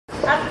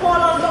and call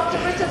on Dr.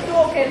 Richard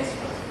Dawkins,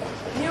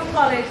 New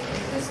College,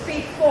 to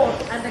speak for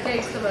and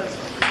against the motion.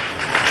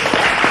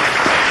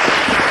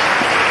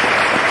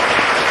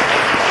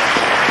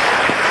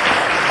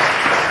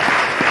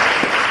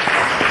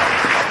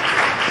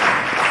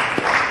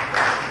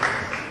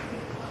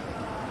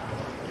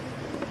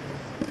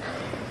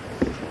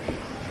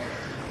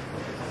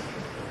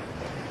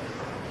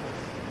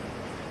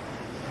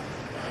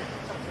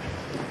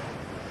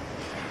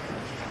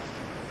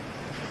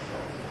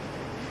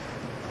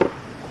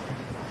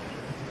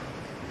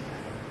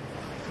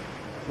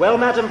 Well,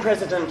 Madam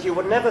President, you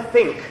would never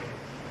think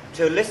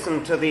to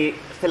listen to the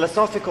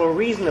philosophical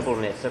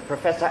reasonableness of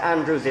Professor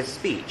Andrews'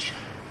 speech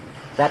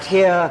that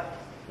here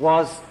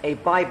was a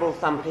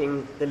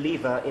Bible-thumping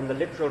believer in the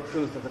literal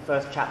truth of the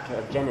first chapter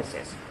of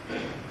Genesis.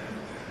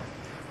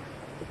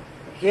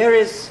 Here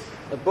is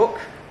a book,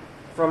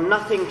 From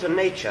Nothing to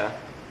Nature,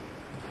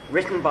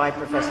 written by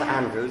Professor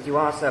Andrews. You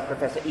are, sir,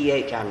 Professor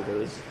E.H.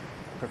 Andrews,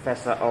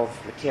 Professor of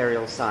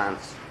Material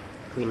Science,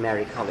 Queen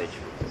Mary College.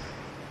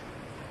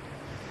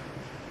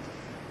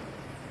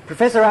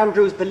 Professor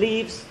Andrews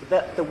believes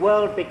that the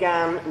world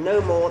began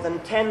no more than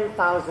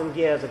 10,000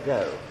 years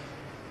ago.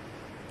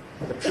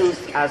 The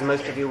truth, as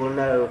most of you will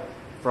know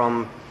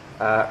from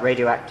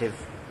radioactive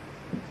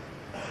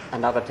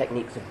and other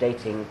techniques of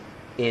dating,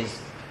 is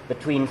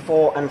between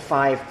 4 and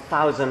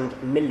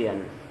 5,000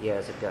 million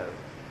years ago.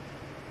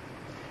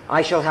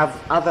 I shall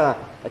have other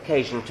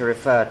occasion to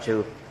refer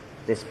to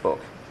this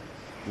book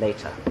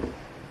later.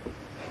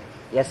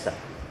 Yes, sir.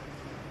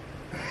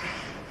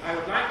 I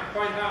would like to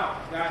point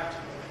out that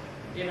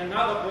in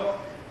another book,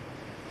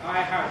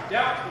 I have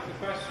dealt with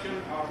the question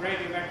of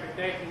radiometric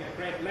dating at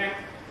great length,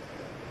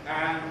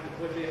 and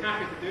would be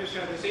happy to do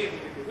so this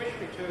evening if you wish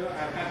me to.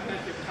 I've had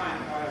plenty of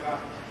time, however,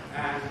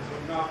 and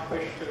would not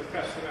wish to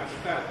press the matter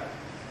further.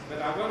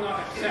 But I will not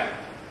accept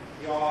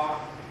your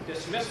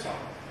dismissal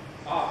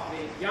of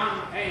the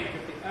young age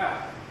of the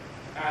Earth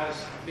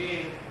as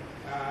being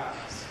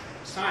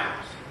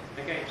science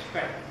against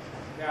faith.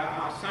 There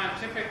are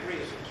scientific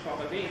reasons for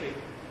believing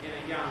in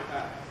a young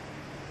Earth.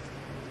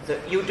 So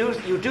you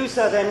do,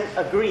 sir, then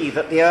agree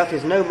that the Earth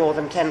is no more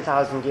than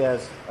 10,000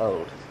 years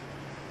old?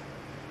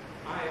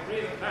 I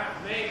agree that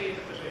that may be the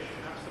position.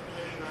 That's the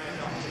position I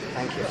adopt.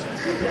 Thank you,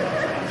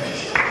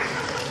 sir.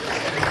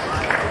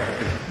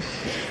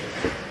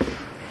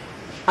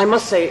 I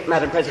must say,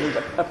 Madam President,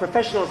 a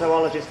professional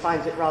zoologist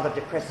finds it rather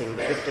depressing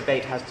that this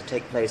debate has to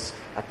take place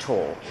at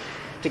all.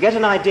 To get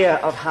an idea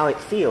of how it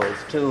feels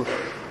to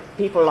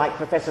people like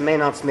Professor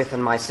Maynard Smith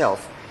and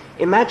myself,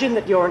 imagine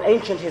that you're an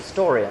ancient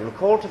historian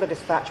called to the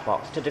dispatch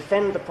box to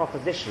defend the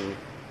proposition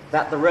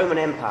that the Roman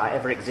Empire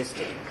ever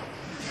existed.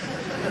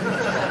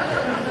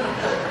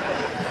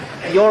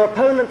 Your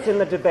opponents in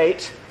the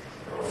debate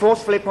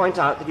forcefully point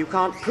out that you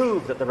can't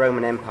prove that the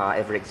Roman Empire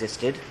ever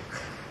existed.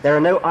 There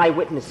are no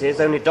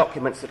eyewitnesses, only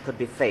documents that could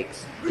be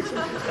fakes.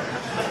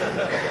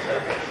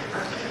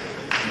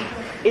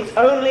 It's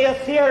only a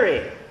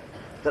theory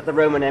that the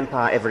Roman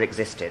Empire ever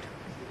existed.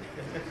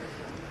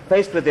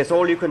 Faced with this,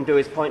 all you can do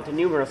is point to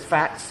numerous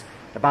facts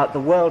about the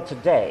world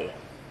today,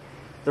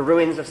 the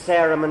ruins of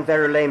Sarum and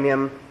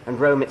Verulamium and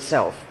Rome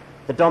itself,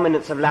 the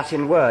dominance of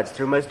Latin words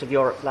through most of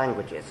Europe's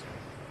languages,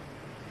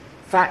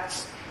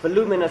 facts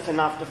voluminous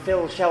enough to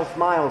fill shelf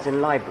miles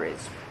in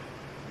libraries.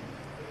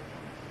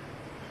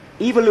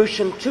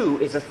 Evolution, too,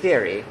 is a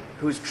theory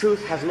whose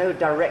truth has no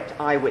direct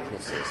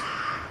eyewitnesses.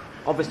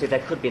 Obviously, there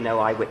could be no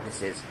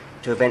eyewitnesses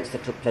to events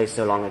that took place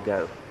so long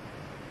ago.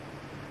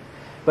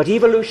 But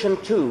evolution,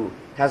 too,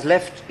 has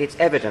left its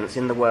evidence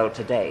in the world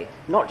today.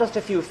 Not just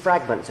a few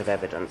fragments of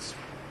evidence,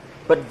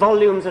 but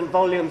volumes and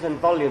volumes and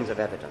volumes of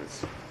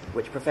evidence,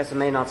 which Professor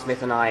Maynard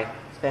Smith and I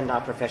spend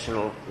our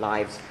professional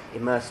lives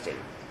immersed in.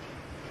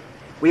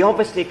 We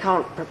obviously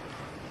can't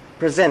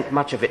present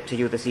much of it to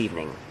you this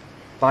evening.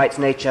 By its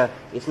nature,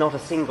 it's not a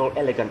single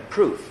elegant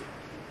proof,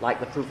 like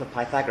the proof of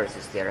Pythagoras'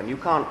 theorem. You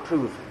can't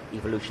prove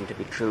evolution to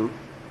be true.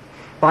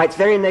 By its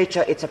very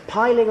nature, it's a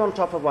piling on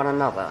top of one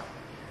another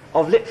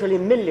of literally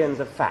millions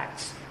of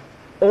facts,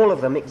 all of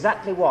them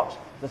exactly what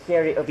the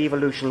theory of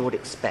evolution would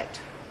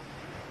expect.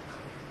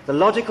 The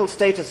logical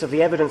status of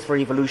the evidence for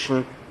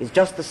evolution is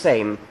just the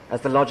same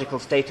as the logical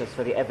status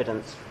for the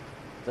evidence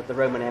that the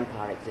Roman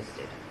Empire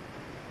existed.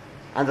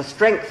 And the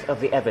strength of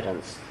the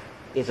evidence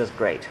is as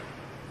great.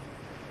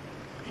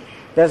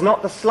 There's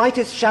not the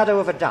slightest shadow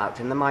of a doubt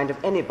in the mind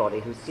of anybody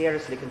who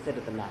seriously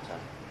considered the matter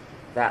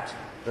that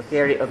the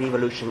theory of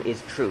evolution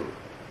is true.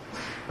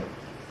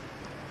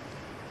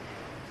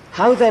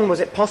 How then was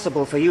it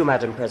possible for you,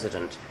 Madam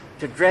President,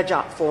 to dredge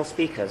up 4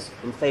 speakers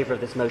in favour of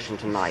this motion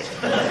tonight?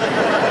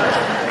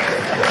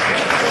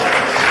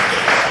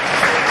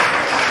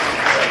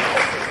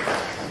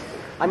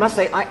 I must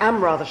say, I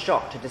am rather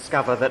shocked to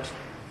discover that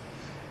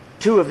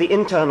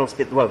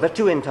the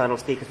two internal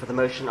speakers for the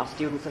motion are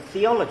students of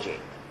theology.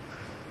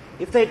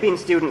 If they'd been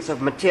students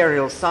of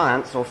material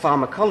science or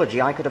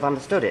pharmacology, I could have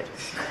understood it.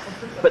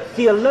 But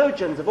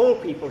theologians, of all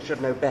people, should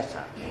know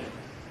better.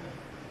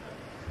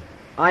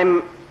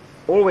 I'm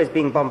always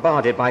being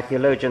bombarded by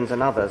theologians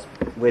and others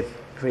with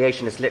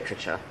creationist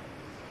literature.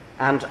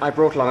 And I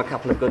brought along a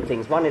couple of good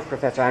things. One is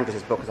Professor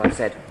Andrews' book, as I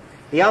said.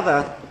 The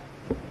other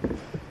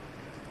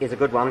is a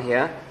good one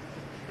here.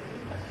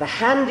 The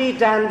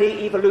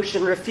Handy-Dandy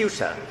Evolution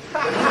Refuter.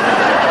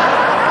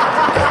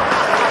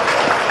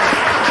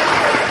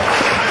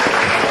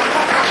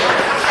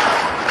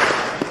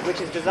 Which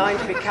is designed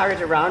to be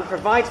carried around,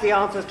 provides the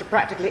answers to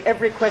practically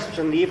every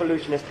question the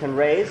evolutionist can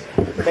raise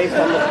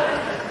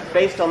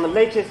based on the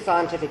latest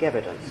scientific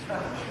evidence.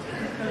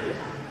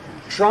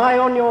 Try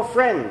on your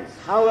friends.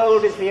 How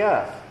old is the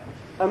Earth?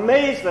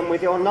 Amaze them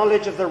with your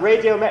knowledge of the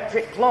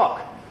radiometric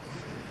clock.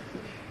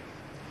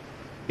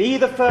 Be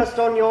the first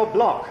on your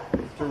block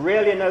to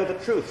really know the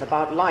truth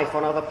about life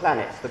on other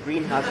planets, the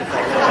greenhouse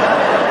effect,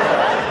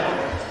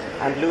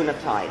 and lunar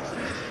tides.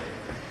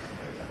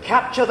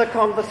 Capture the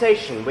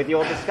conversation with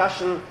your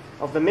discussion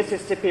of the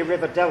Mississippi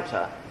River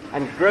Delta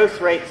and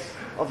growth rates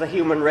of the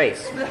human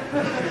race.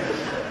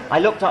 I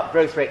looked up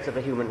growth rates of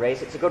the human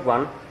race. It's a good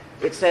one.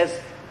 It says,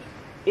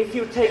 if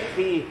you take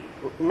the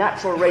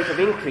natural rate of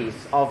increase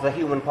of the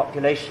human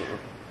population,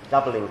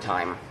 doubling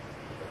time,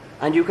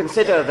 and you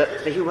consider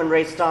that the human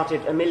race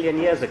started 1 million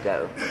years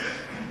ago,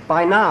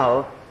 by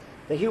now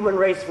the human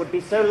race would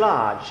be so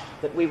large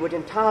that we would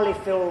entirely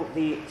fill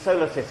the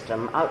solar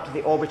system out to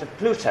the orbit of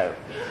Pluto.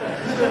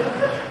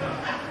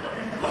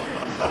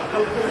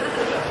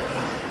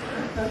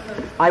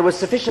 I was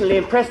sufficiently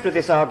impressed with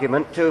this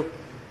argument to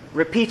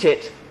repeat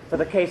it for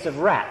the case of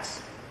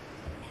rats,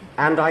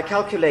 and I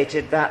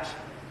calculated that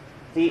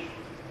the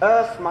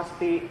Earth must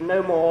be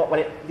no more,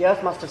 the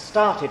Earth must have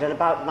started in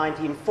about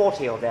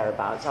 1940 or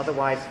thereabouts,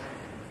 otherwise,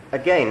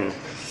 again,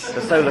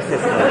 the solar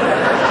system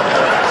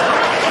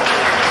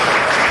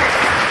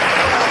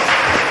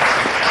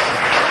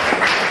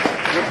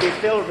would be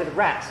filled with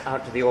rats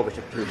out to the orbit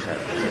of Pluto.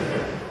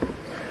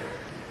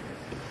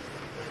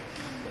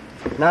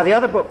 Now, the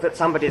other book that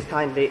somebody has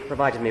kindly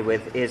provided me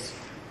with is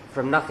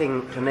From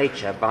Nothing to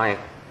Nature by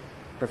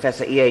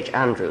Professor E.H.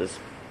 Andrews.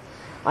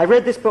 I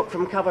read this book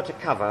from cover to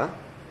cover.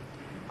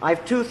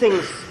 I've two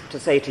things to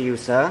say to you,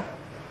 sir.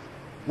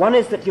 One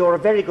is that you're a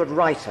very good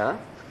writer.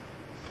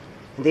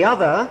 The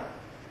other,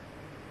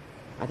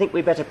 I think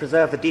we better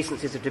preserve the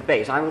decencies of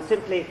debate. I will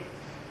simply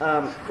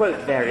quote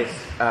various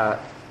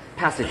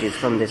passages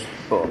from this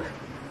book.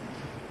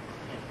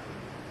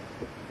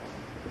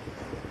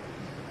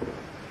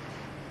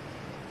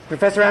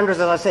 Professor Andrews,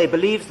 as I say,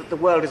 believes that the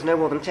world is no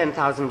more than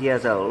 10,000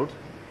 years old.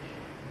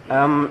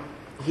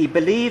 He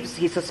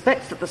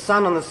suspects that the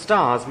sun and the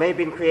stars may have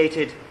been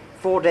created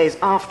 4 days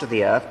after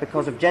the earth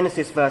because of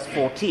Genesis verse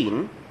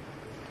 14,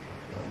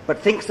 but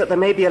thinks that there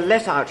may be a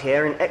let out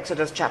here in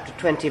Exodus chapter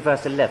 20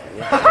 verse 11.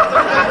 The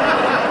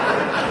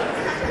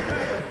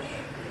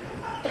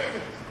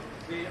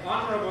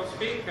honourable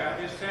speaker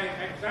is saying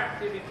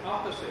exactly the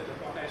opposite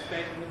of what I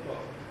state in the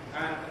book,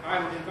 and I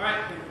would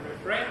invite him to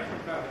refrain from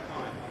further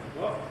comment on the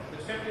book,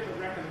 but simply to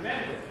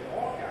recommend it to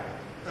all Catholics.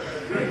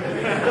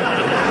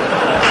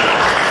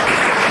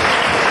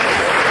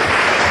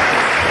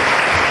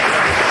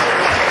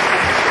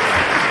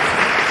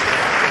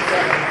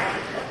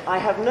 I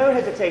have no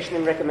hesitation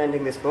in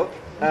recommending this book.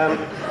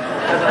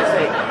 As I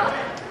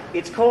say,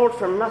 it's called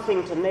From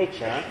Nothing to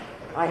Nature.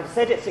 I have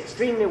said it's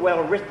extremely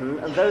well written,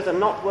 and those are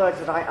not words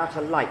that I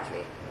utter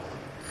lightly.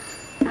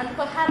 And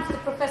perhaps the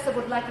professor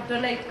would like to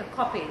donate a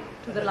copy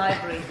to the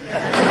library.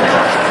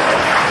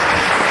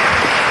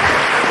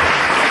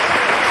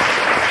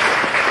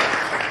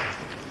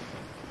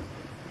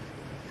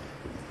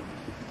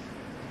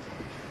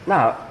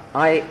 Now,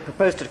 I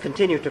propose to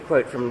continue to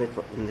quote from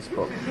this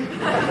book.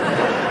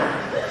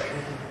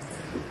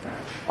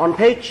 On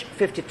page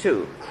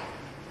 52,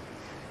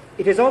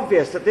 it is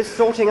obvious that this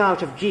sorting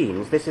out of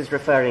genes, this is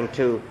referring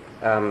to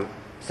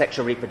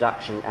sexual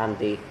reproduction and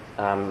the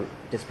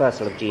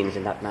dispersal of genes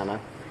in that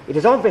manner, it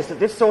is obvious that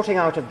this sorting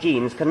out of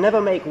genes can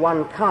never make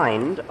one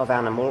kind of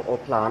animal or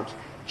plant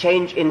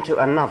change into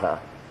another.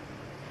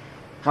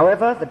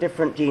 However, the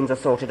different genes are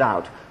sorted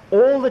out.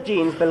 All the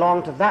genes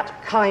belong to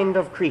that kind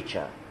of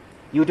creature.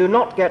 You do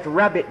not get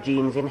rabbit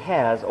genes in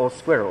hares or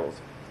squirrels.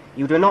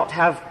 You do not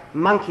have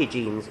monkey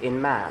genes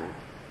in man.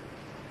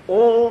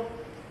 All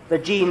the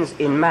genes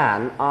in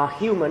man are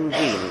human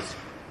genes.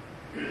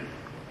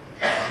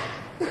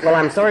 Well,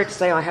 I'm sorry to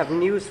say I have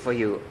news for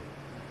you,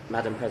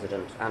 Madam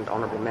President and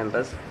honourable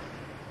members.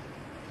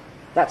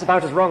 That's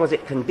about as wrong as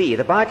it can be.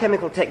 The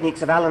biochemical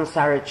techniques of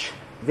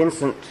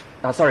Vincent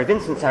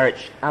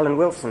Sarich, Alan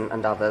Wilson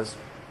and others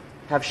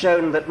have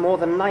shown that more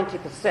than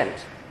 90%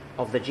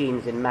 of the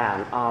genes in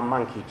man are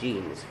monkey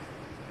genes.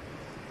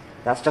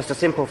 That's just a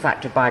simple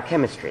fact of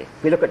biochemistry.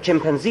 If we look at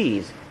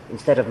chimpanzees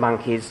instead of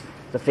monkeys,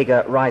 the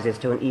figure rises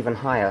to an even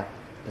higher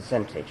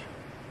percentage.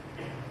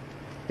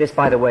 This,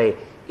 by the way,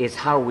 is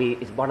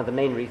one of the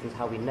main reasons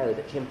how we know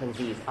that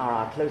chimpanzees are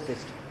our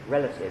closest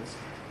relatives,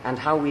 and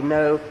how we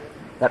know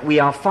that we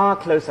are far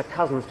closer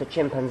cousins to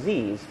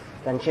chimpanzees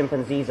than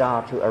chimpanzees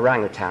are to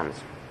orangutans.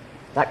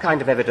 That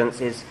kind of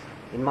evidence is,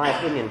 in my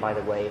opinion, by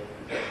the way,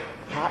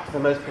 perhaps the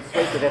most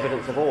persuasive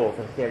evidence of all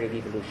for the theory of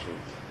evolution.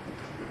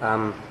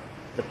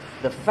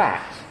 The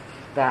fact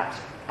that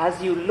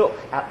as you look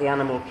at the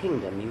animal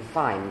kingdom, you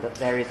find that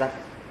there is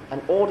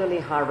an orderly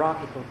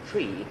hierarchical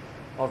tree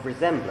of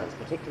resemblance,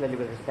 particularly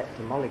with respect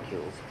to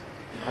molecules.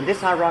 And this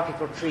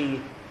hierarchical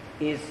tree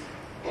is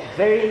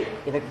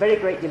in a very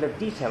great deal of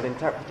detail,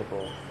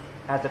 interpretable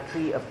as a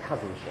tree of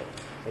cousinship.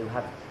 So you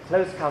have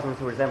close cousins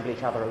who resemble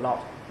each other a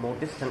lot, more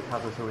distant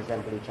cousins who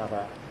resemble each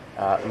other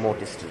more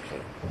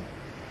distantly.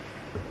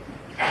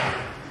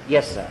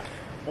 Yes, sir.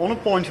 On a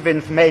point of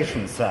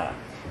information, sir,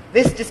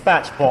 this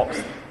dispatch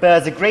box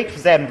bears a great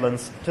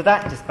resemblance to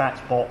that dispatch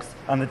box,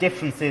 and the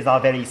differences are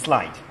very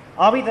slight.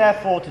 Are we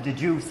therefore to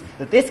deduce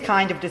that this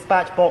kind of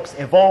dispatch box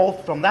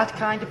evolved from that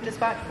kind of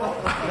dispatch box?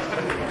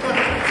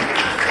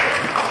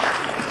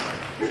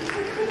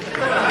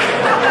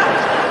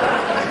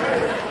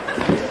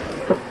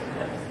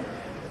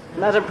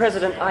 Madam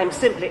President, I'm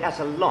simply at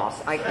a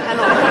loss. I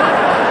cannot...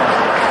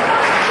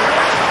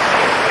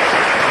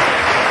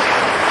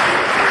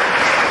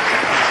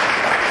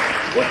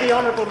 Would the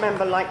honourable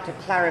member like to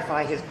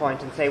clarify his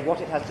point and say what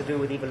it has to do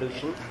with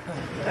evolution?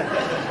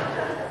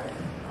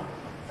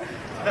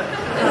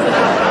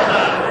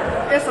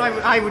 Yes,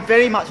 I would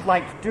very much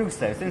like to do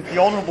so, since the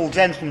honourable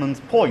gentleman's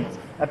point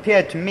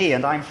appeared to me,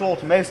 and I'm sure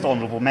to most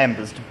honourable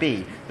members, to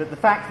be that the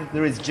fact that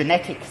there is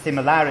genetic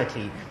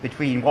similarity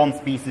between one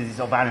species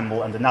of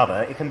animal and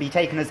another, it can be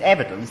taken as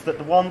evidence that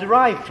the one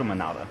derived from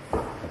another.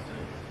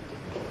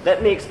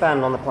 Let me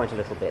expand on the point a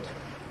little bit.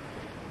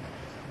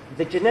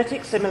 The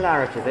genetic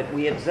similarity that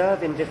we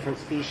observe in different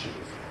species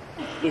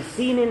is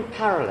seen in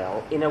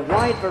parallel in a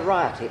wide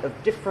variety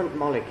of different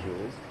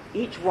molecules,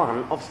 each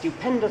one of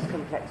stupendous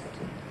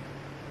complexity.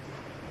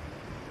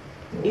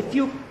 If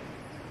you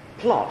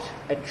plot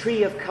a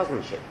tree of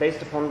cousinship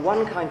based upon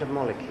one kind of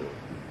molecule,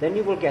 then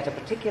you will get a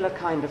particular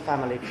kind of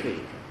family tree.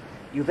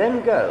 You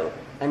then go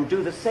and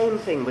do the same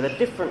thing with a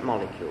different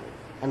molecule,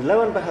 and lo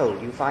and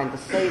behold, you find the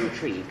same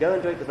tree. Go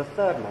and do it with a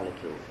third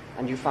molecule,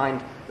 and you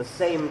find the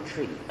same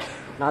tree.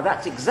 Now,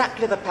 that's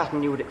exactly the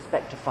pattern you would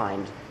expect to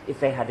find if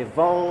they had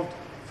evolved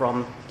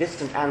from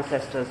distant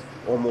ancestors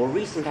or more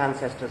recent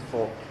ancestors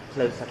for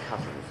closer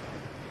cousins.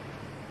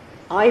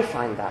 I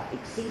find that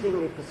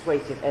exceedingly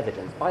persuasive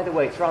evidence. By the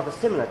way, it's rather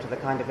similar to the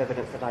kind of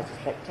evidence that I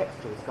suspect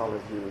textual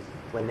scholars use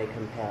when they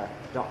compare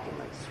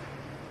documents.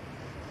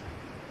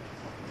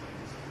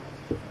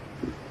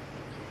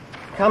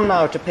 Come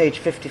now to page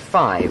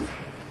 55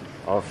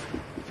 of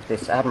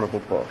this admirable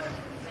book.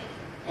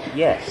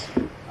 Yes.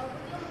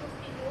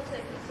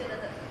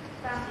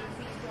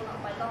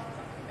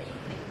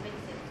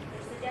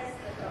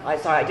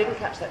 Sorry, I didn't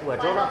catch that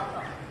word. Drawn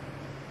up?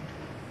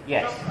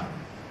 Yes.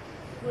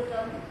 Would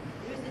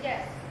you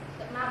suggest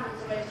that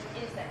mammals are raised from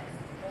insects,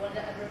 or a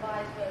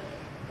revised version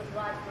was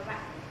derived from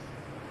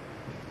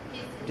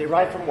arachnids?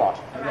 Derived from what?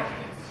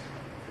 Arachnids.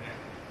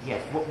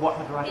 Yes. What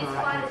had derived from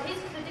arachnids? His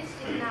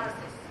traditional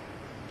analysis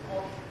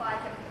of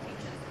biochemical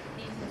features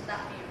leads to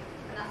that view,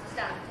 and that's the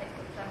standard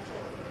textbook, which I'm sure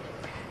you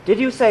do. Did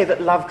you say that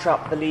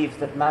Lovetrap believes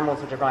that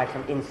mammals are derived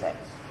from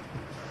insects?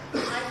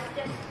 What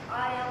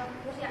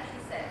he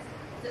actually says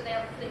is that they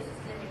are the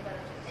closest living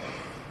relatives.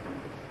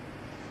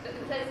 That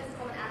the closest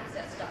common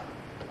ancestor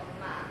of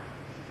man,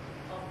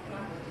 of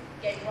mammals,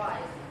 gave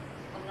rise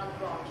on another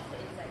branch for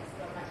insects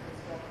where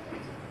arachnids were.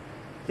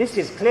 This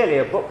is clearly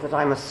a book that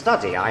I must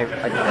study. I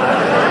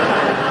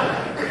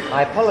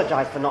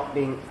apologise for not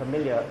being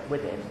familiar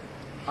with it.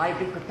 I'd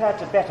be prepared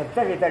to bet a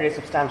very, very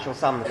substantial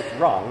sum that it's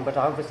wrong, but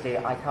obviously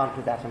I can't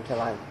do that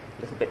until I'm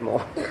a little bit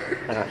more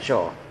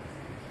sure.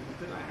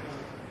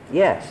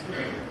 Yes.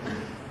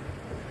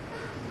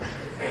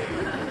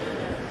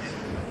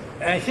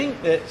 I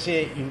think that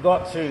you've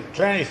got to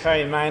clarify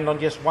your mind on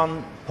just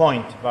one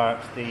point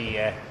about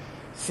the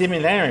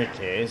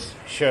similarities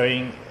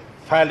showing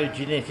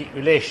phylogenetic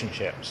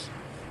relationships.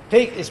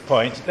 Take this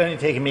point, it'll only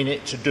take a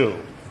minute to do.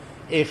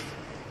 If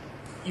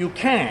you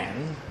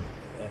can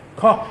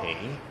copy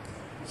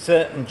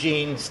certain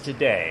genes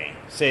today,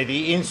 say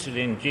the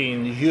insulin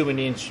gene, the human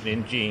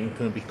insulin gene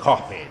can be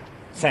copied.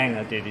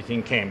 Sanger did it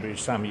in Cambridge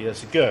some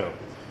years ago.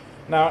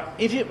 Now,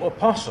 if it were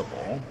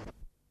possible,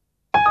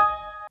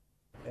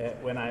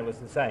 when I was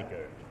a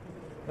zygote.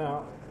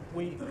 Now,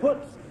 we put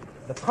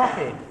the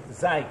copied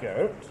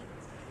zygote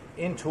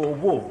into a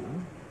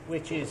womb,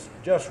 which is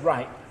just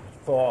right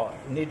for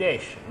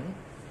nidation,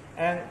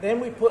 and then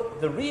we put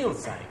the real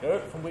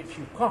zygote, from which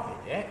you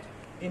copied it,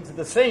 into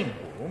the same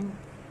womb,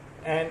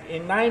 and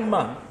in 9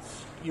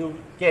 months you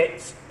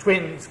get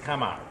twins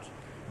come out.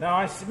 Now,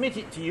 I submit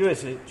it to you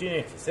as a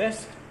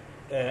geneticist,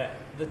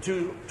 the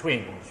two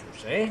twins, you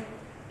say,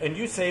 and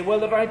you say, well,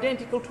 they're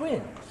identical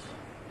twins.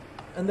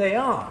 And they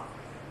are.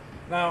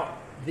 Now,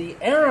 the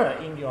error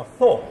in your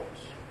thought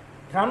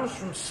comes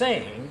from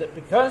saying that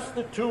because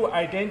the two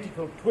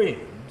identical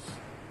twins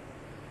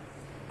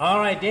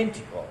are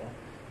identical,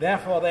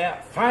 therefore they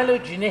are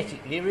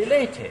phylogenetically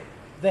related.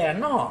 They are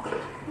not.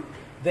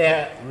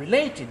 They're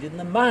related in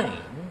the mind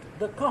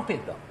that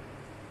copied them.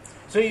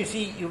 So you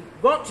see,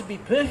 you've got to be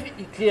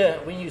perfectly clear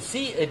when you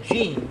see a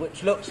gene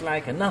which looks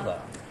like another.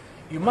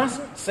 You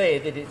mustn't say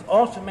that it's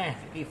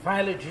automatically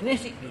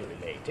phylogenetically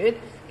related.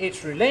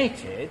 It's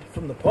related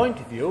from the point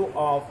of view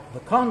of the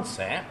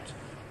concept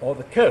or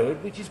the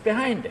code which is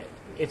behind it.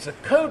 It's a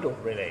codal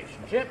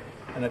relationship,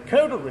 and a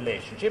codal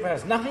relationship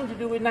has nothing to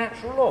do with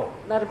natural law.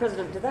 Madam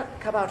President, did that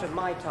come out of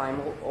my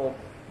time or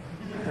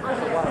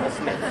Professor Wilder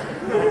Smith?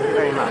 Thank you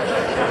very much.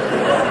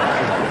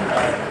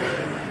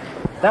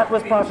 That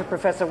was part of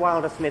Professor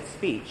Wilder Smith's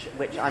speech,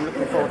 which I'm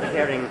looking forward to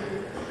hearing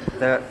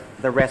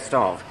the rest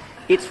of.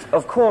 It's,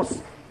 of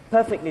course,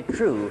 perfectly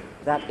true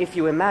that if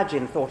you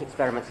imagine thought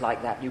experiments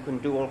like that, you can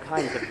do all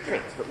kinds of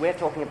tricks, but we're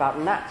talking about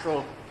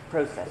natural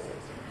processes.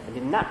 And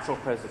in natural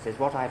processes,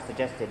 what I've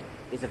suggested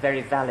is a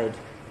very valid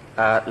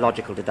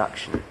logical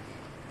deduction.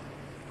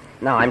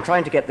 Now, I'm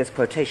trying to get this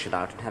quotation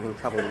out and having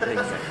trouble in doing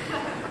so.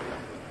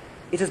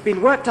 It has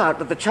been worked out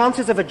that the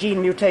chances of a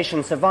gene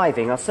mutation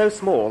surviving are so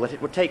small that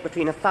it would take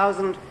between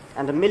 1,000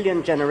 and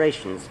 1,000,000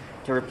 generations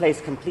to replace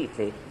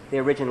completely the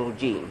original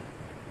gene.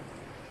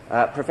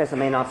 Professor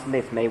Maynard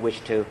Smith may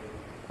wish to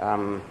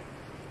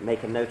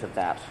make a note of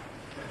that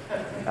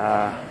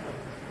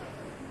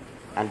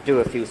and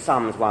do a few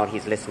sums while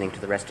he's listening to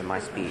the rest of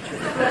my speech.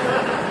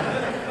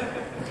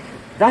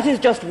 That is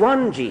just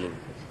one gene,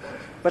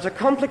 but a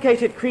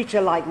complicated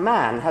creature like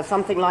man has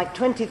something like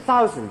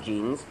 20,000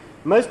 genes,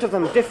 most of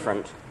them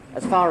different,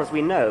 as far as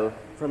we know,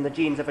 from the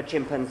genes of a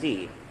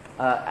chimpanzee.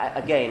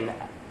 Again,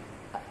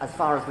 as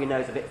far as we know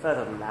is a bit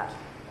further than that.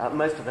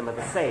 Most of them are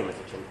the same as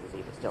a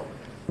chimpanzee, but still.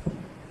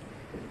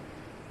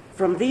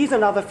 From these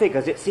and other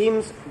figures, it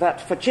seems that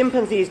for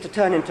chimpanzees to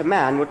turn into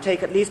man would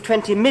take at least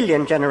 20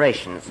 million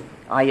generations,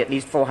 i.e. at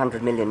least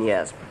 400 million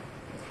years.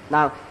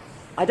 Now,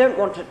 I don't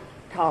want to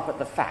carp at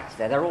the facts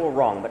there. They're all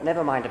wrong, but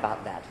never mind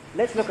about that.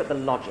 Let's look at the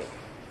logic.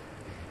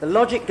 The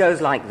logic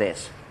goes like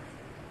this.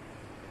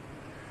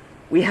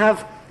 We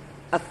have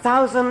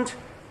 1,000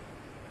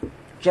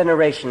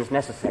 generations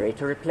necessary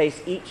to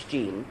replace each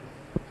gene,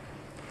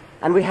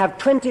 and we have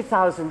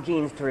 20,000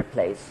 genes to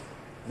replace.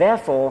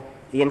 Therefore,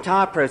 the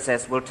entire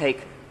process will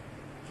take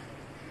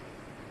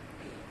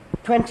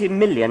 20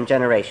 million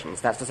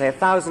generations. That's to say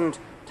 1,000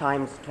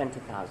 times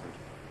 20,000.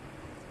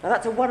 Now,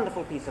 that's a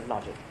wonderful piece of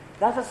logic.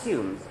 That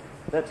assumes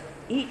that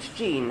each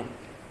gene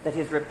that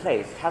is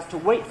replaced has to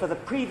wait for the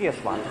previous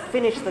one to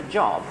finish the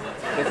job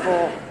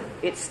before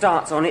it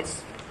starts on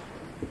its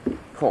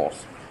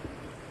course.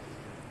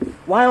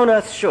 Why on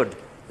earth should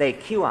they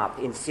queue up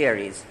in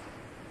series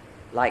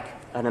like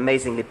an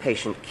amazingly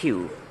patient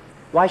queue?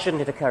 Why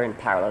shouldn't it occur in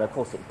parallel? Of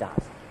course it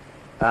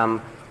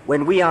does.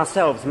 When we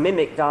ourselves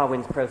mimic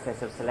Darwin's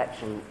process of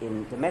selection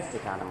in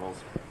domestic animals,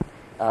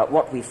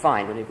 what we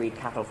find when we breed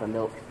cattle for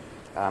milk,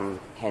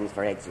 hens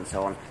for eggs and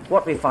so on,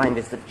 what we find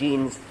is that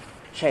genes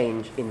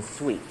change in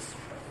suites,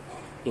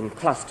 in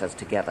clusters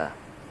together.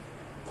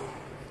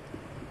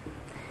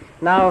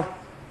 Now,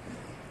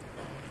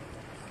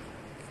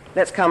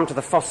 let's come to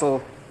the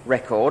fossil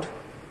record,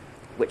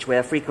 which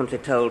we're frequently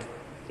told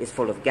is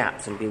full of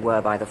gaps, and we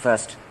were by the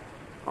first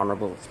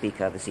honourable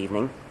speaker this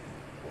evening.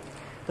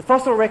 The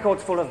fossil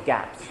record's full of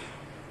gaps.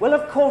 Well,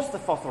 of course the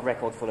fossil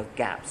record's full of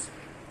gaps.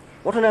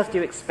 What on earth do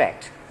you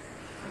expect?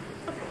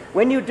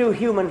 When you do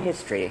human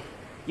history,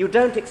 you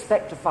don't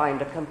expect to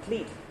find a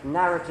complete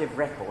narrative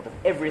record of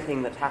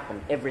everything that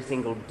happened every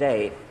single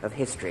day of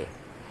history.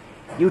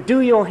 You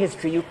do your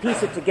history, you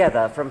piece it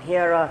together, from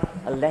here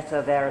a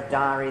letter, there a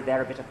diary,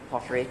 there a bit of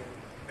pottery,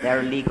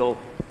 there a legal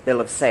bill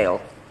of sale.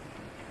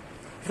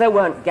 If there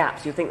weren't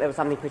gaps, you'd think there was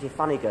something pretty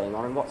funny going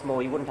on, and what's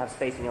more, you wouldn't have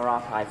space in your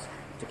archives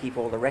to keep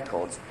all the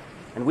records.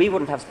 And we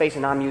wouldn't have space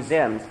in our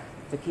museums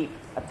to keep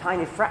a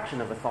tiny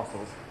fraction of the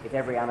fossils if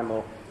every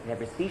animal, and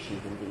every species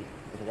indeed,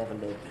 that had ever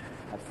lived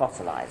had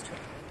fossilized.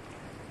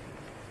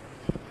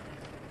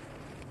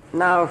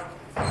 Now,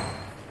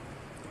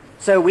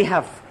 so we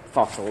have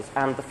fossils,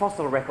 and the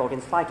fossil record,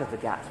 in spite of the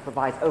gaps,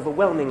 provides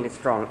overwhelmingly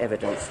strong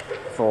evidence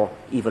for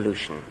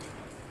evolution.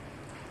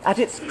 At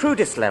its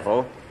crudest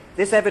level,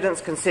 this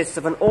evidence consists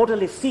of an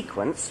orderly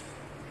sequence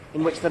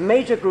in which the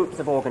major groups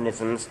of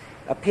organisms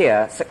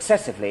appear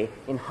successively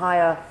in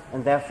higher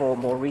and therefore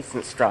more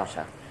recent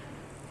strata.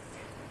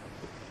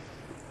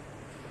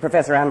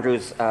 Professor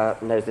Andrews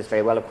knows this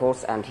very well, of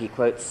course, and he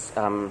quotes,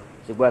 to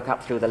work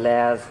up through the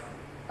layers,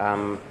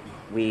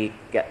 we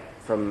get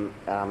from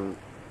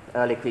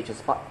early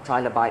creatures,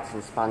 trilobites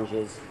and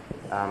sponges,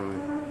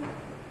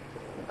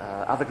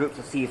 other groups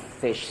of sea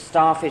fish,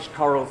 starfish,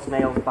 corals,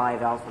 snails,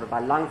 bivalves, followed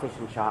by lungfish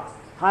and sharks.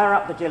 Higher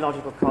up the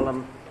geological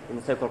column, in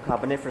the so-called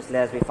Carboniferous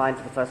layers, we find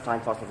for the first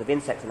time fossils of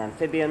insects and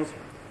amphibians.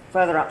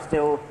 Further up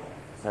still,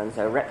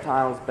 so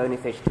reptiles, bony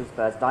fish, toothed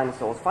birds,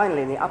 dinosaurs.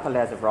 Finally, in the upper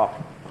layers of rock,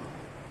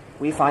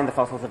 we find the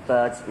fossils of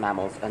birds,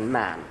 mammals, and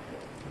man.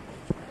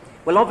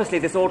 Well, obviously,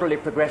 this orderly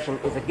progression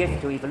is a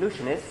gift to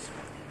evolutionists,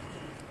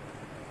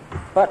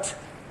 but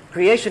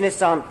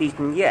creationists aren't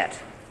beaten yet.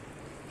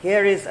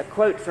 Here is a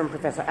quote from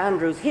Professor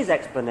Andrews, his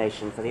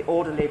explanation for the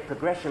orderly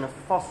progression of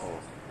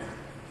fossils.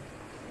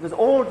 It was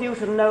all due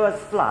to Noah's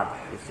flood,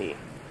 you see.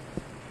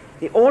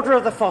 The order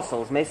of the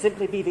fossils may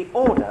simply be the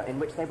order in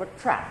which they were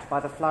trapped by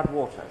the flood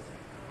waters.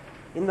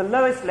 In the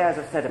lowest layers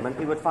of sediment,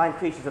 we would find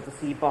creatures of the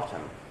sea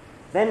bottom.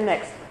 Then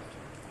next,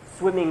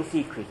 swimming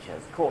sea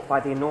creatures caught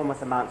by the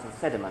enormous amounts of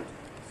sediment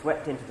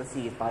swept into the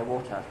seas by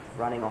water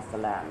running off the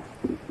land.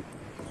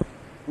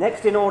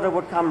 Next in order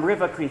would come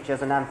river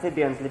creatures and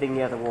amphibians living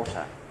near the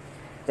water.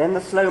 Then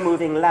the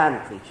slow-moving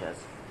land creatures.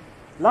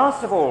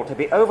 Last of all, to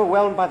be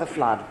overwhelmed by the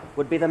flood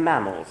would be the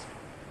mammals,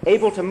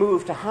 able to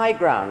move to high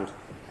ground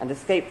and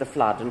escape the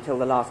flood until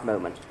the last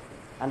moment.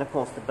 And, of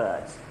course, the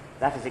birds.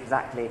 That is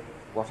exactly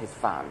what is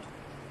found.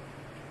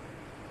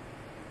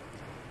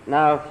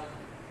 Now,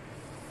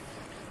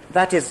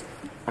 that is...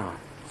 Oh,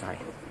 sorry.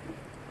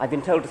 I've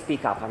been told to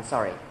speak up. I'm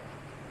sorry.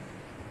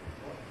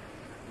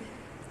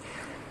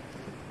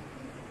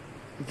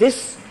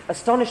 This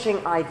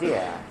astonishing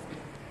idea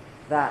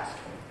that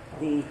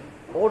the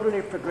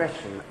ordinary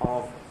progression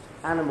of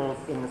animals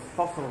in the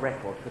fossil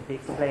record could be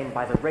explained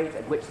by the rate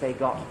at which they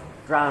got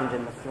drowned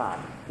in the flood.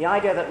 The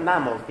idea that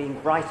mammals, being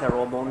brighter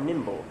or more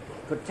nimble,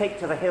 could take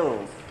to the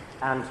hills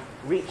and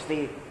reach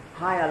the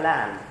higher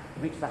land,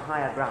 reach the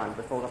higher ground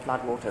before the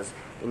floodwaters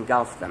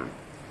engulfed them.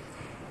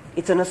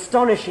 It's an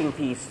astonishing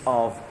piece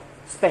of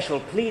special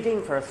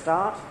pleading for a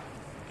start.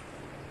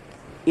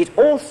 It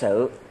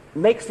also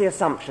makes the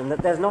assumption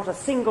that there's not a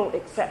single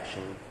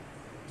exception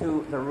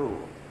to the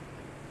rule.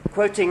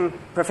 Quoting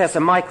Professor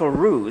Michael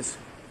Ruse,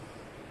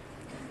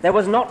 there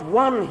was not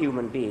one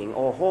human being,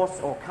 or horse,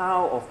 or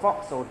cow, or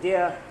fox, or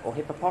deer, or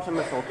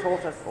hippopotamus, or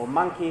tortoise, or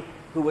monkey,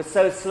 who was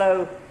so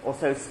slow, or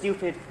so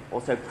stupid,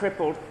 or so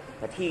crippled,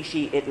 that he,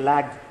 she, it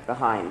lagged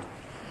behind.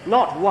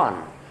 Not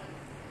one.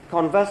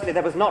 Conversely,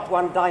 there was not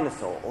one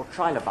dinosaur, or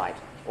trilobite,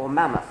 or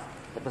mammoth,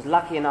 that was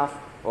lucky enough,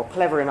 or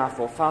clever enough,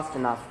 or fast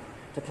enough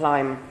to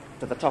climb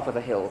to the top of the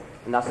hill,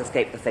 and thus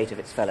escape the fate of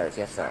its fellows.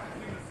 Yes, sir.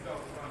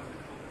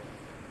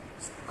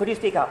 Could you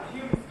speak up?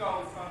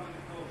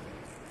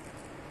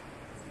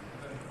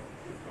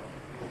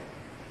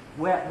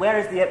 Where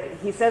is the...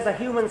 He says a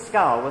human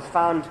skull was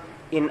found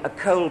in a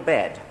coal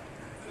bed.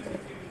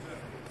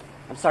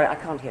 I'm sorry, I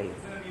can't hear you.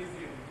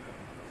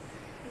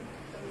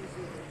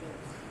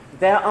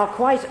 There are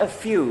quite a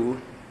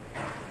few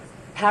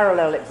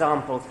parallel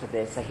examples to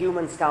this. A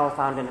human skull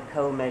found in a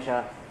coal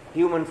measure,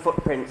 human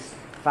footprints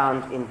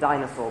found in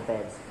dinosaur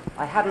beds.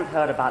 I hadn't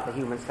heard about the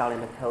human skull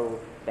in a coal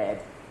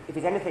bed. If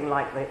it's anything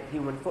like the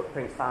human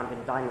footprints found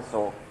in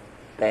dinosaur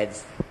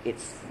beds,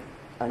 it's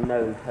a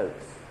known hoax.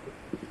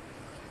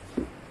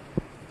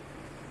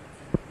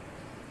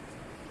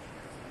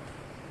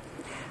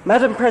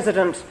 Madam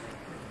President,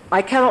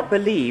 I cannot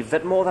believe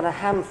that more than a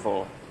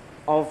handful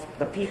of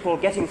the people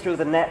getting through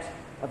the net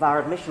of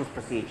our admissions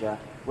procedure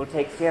will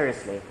take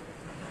seriously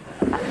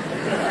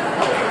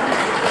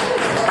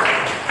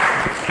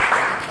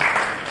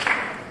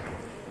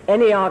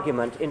any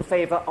argument in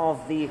favor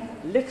of the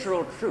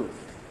literal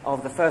truth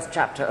of the first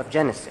chapter of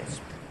Genesis.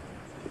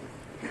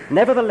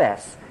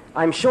 Nevertheless,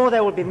 I'm sure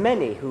there will be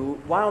many who,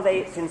 while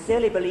they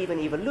sincerely believe in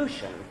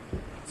evolution...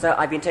 So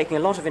I've been taking a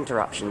lot of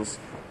interruptions,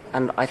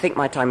 and I think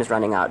my time is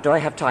running out. Do I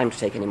have time to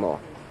take any more?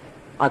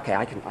 Okay,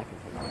 I can take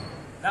more.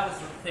 That was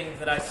the thing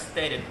that I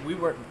stated.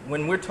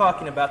 When we're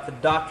talking about the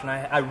doctrine,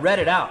 I read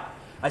it out.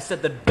 I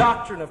said the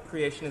doctrine of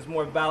creation is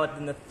more valid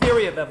than the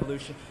theory of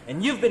evolution,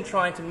 and you've been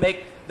trying to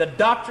make the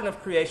doctrine of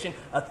creation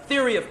a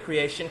theory of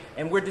creation,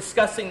 and we're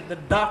discussing the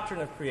doctrine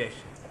of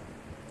creation.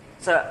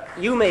 So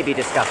you may be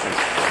discussing.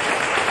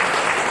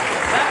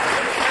 That's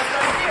what it says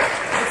right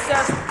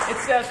here.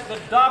 It says the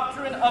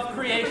doctrine of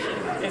creation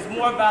is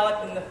more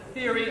valid than the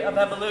theory of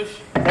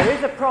evolution. There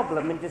is a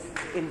problem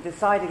in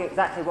deciding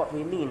exactly what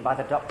we mean by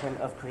the doctrine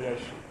of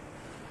creation.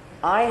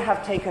 I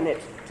have taken it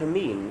to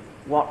mean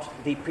what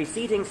the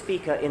preceding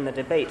speaker in the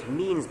debate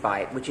means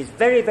by it, which is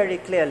very, very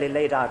clearly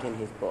laid out in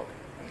his book.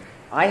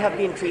 I have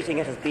been treating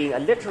it as being a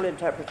literal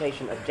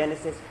interpretation of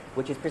Genesis,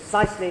 which is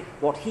precisely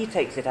what he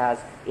takes it as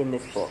in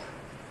this book.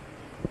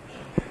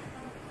 If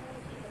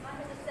I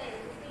could just say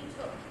that if we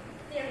took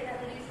the theory of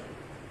evolution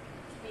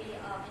to be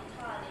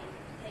entirely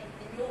taken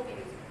in your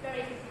views,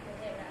 very few people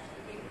here would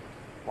actually agree with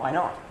it. Why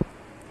not?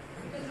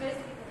 Because most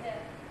people here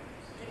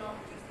do not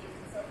produce these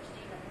in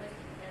self-esteem, and most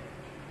people here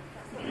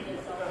believe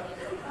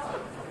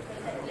classical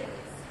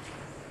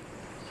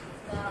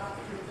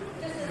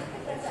just as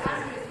Professor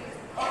Andrews' views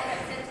are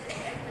representative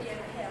of everybody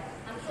over here,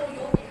 I'm sure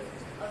your views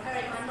are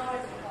very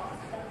minority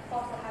parts, that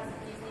fossil hasn't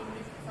used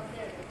evolution for some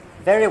theory.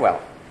 Very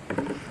well.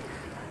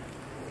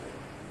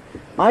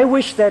 I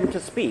wish then to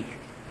speak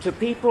to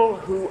people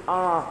who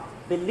are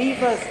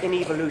believers in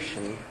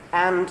evolution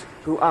and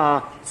who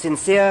are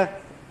sincere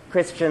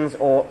Christians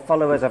or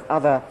followers of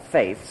other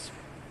faiths,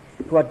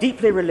 who are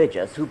deeply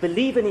religious, who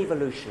believe in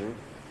evolution,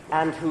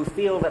 and who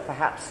feel that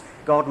perhaps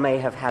God may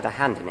have had a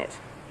hand in it.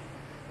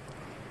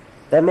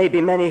 There may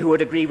be many who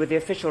would agree with the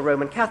official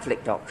Roman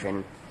Catholic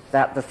doctrine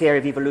that the theory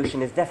of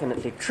evolution is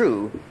definitely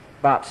true,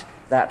 but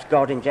that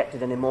God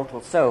injected an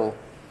immortal soul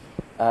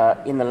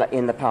in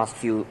the past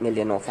few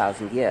million or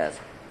thousand years.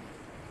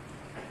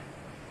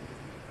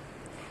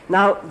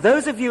 Now,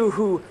 those of you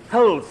who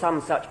hold some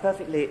such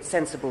perfectly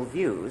sensible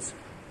views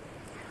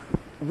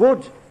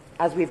would,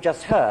 as we've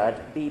just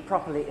heard, be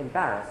properly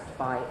embarrassed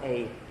by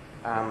a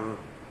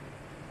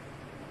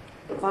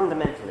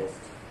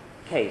fundamentalist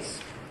case,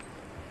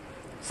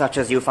 such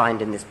as you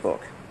find in this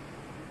book.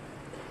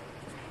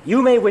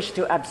 You may wish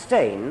to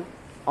abstain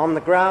on the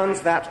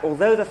grounds that,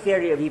 although the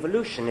theory of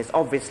evolution is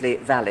obviously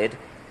valid,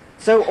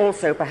 so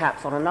also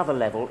perhaps on another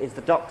level is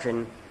the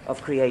doctrine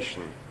of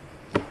creation.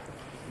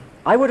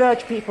 I would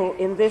urge people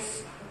in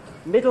this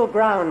middle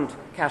ground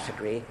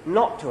category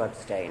not to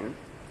abstain,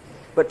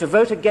 but to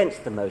vote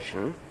against the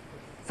motion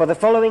for the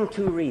following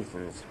two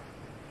reasons.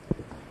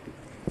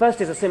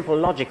 First is a simple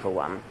logical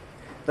one.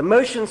 The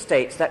motion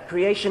states that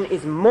creation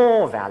is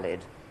more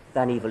valid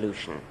than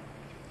evolution.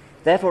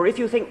 Therefore, if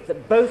you think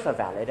that both are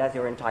valid, as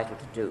you're entitled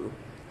to do,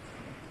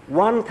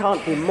 one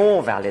can't be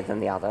more valid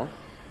than the other,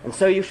 and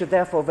so you should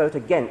therefore vote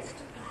against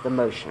the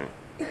motion.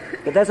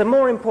 But there's a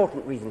more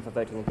important reason for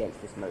voting against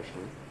this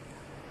motion.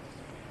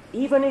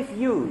 Even if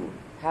you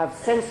have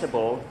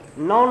sensible,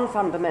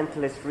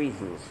 non-fundamentalist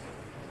reasons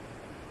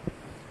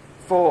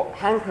for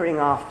hankering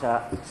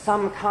after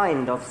some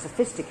kind of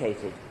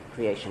sophisticated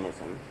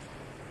creationism,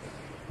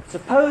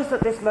 suppose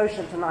that this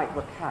motion tonight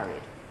were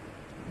carried.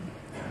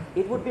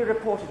 It would be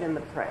reported in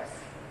the press.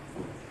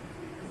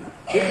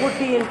 It would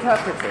be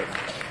interpreted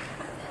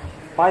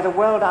by the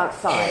world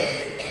outside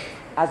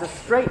as a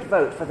straight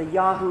vote for the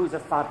yahoos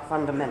of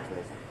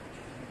fundamentalism.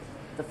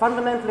 The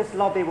fundamentalist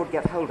lobby would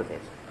get hold of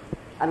it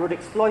and would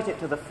exploit it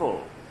to the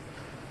full.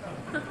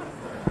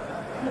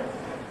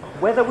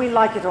 Whether we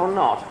like it or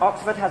not,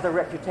 Oxford has a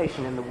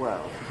reputation in the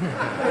world.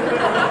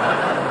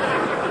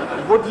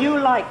 Would you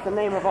like the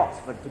name of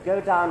Oxford to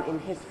go down in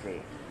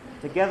history,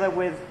 together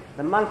with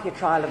the monkey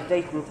trial of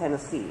Dayton,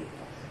 Tennessee,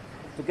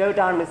 to go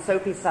down with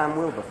Soapy Sam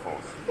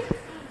Wilberforce?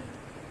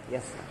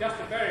 Yes, sir.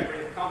 Just a very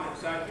brief comment,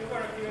 sir. You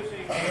were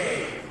accusing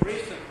me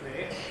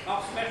recently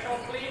of special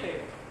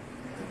pleading.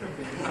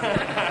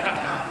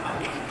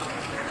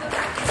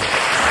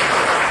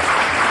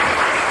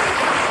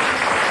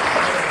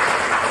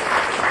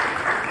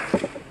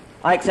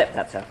 I accept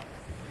that, sir.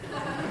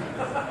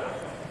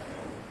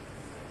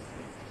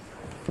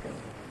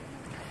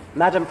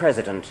 Madam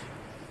President,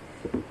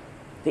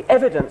 the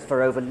evidence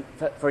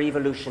for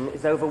evolution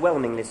is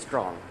overwhelmingly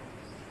strong.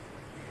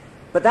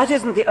 But that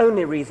isn't the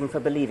only reason for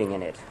believing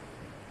in it.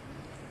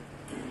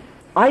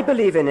 I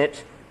believe in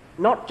it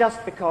not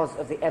just because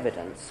of the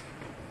evidence,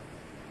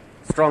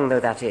 strong though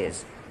that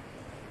is,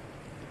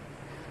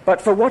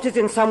 but for what is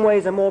in some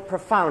ways a more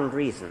profound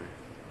reason.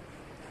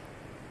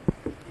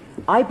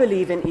 I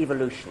believe in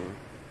evolution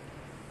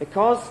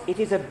because it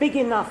is a big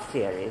enough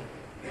theory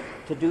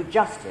to do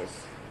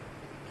justice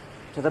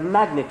to the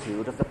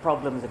magnitude of the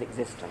problems of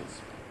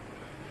existence.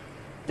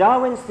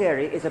 Darwin's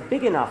theory is a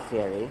big enough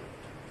theory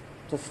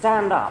to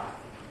stand up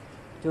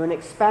to an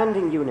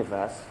expanding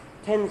universe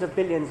tens of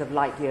billions of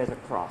light years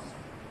across.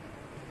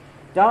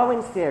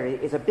 Darwin's theory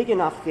is a big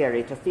enough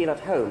theory to feel at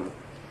home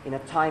in a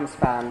time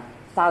span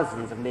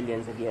thousands of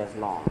millions of years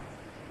long.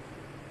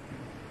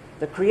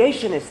 The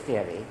creationist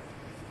theory,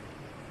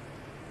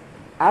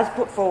 as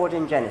put forward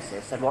in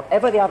Genesis, and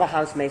whatever the other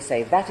house may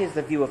say, that is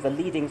the view of the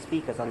leading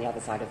speakers on the other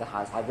side of the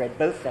house. I've read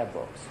both their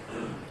books.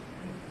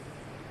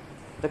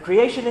 The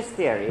creationist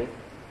theory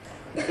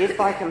is,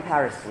 by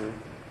comparison,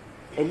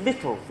 a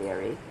little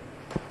theory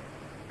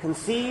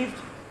conceived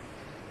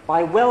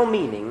by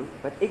well-meaning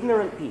but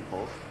ignorant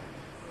people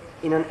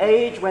in an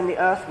age when the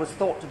earth was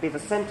thought to be the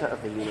center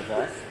of the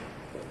universe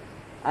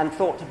and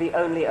thought to be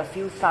only a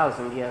few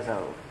thousand years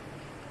old.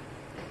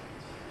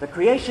 The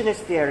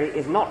creationist theory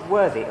is not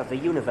worthy of the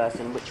universe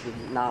in which we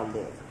now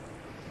live.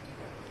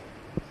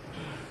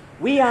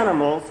 We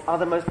animals are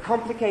the most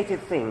complicated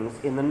things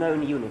in the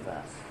known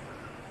universe.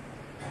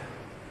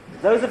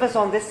 Those of us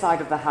on this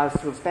side of the house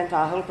who have spent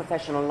our whole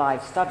professional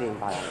lives studying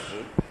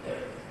biology,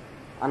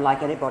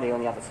 unlike anybody on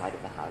the other side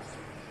of the house,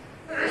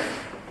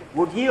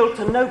 would yield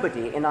to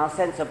nobody in our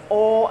sense of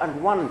awe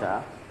and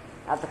wonder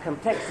at the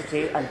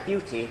complexity and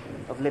beauty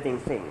of living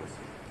things.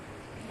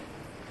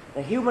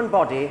 The human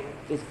body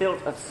is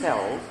built of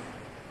cells.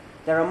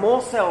 There are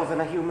more cells in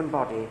a human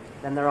body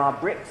than there are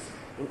bricks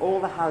in all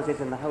the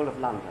houses in the whole of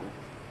London.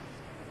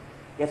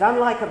 Yet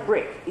unlike a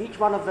brick, each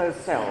one of those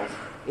cells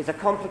is a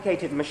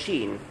complicated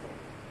machine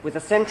with a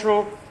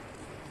central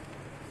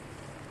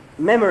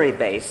memory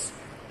base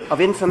of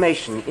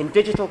information in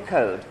digital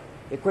code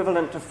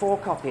equivalent to 4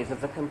 copies of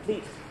the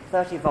complete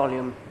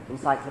 30-volume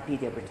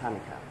Encyclopedia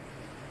Britannica.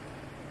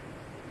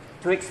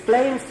 To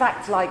explain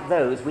facts like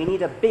those, we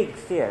need a big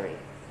theory.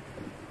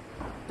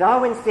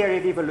 Darwin's theory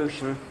of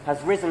evolution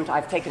has risen to...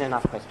 I've taken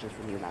enough questions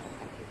from you, madam,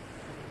 thank you.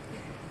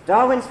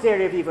 Darwin's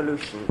theory of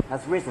evolution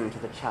has risen to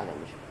the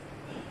challenge.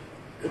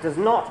 It does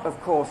not, of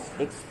course,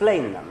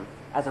 explain them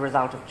as a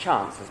result of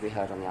chance, as we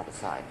heard on the other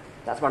side.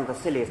 That's one of the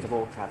silliest of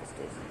all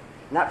travesties.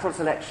 Natural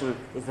selection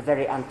is the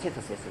very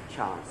antithesis of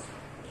chance.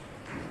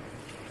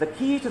 The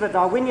key to the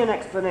Darwinian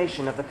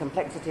explanation of the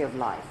complexity of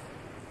life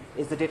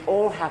is that it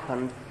all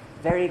happened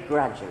very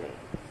gradually.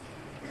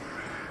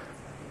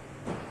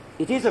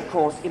 It is, of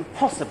course,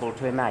 impossible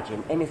to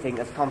imagine anything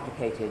as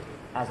complicated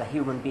as a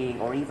human being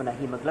or even a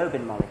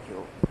hemoglobin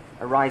molecule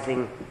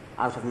arising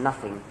out of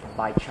nothing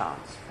by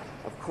chance.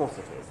 Of course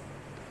it is.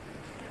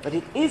 But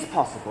it is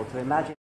possible to imagine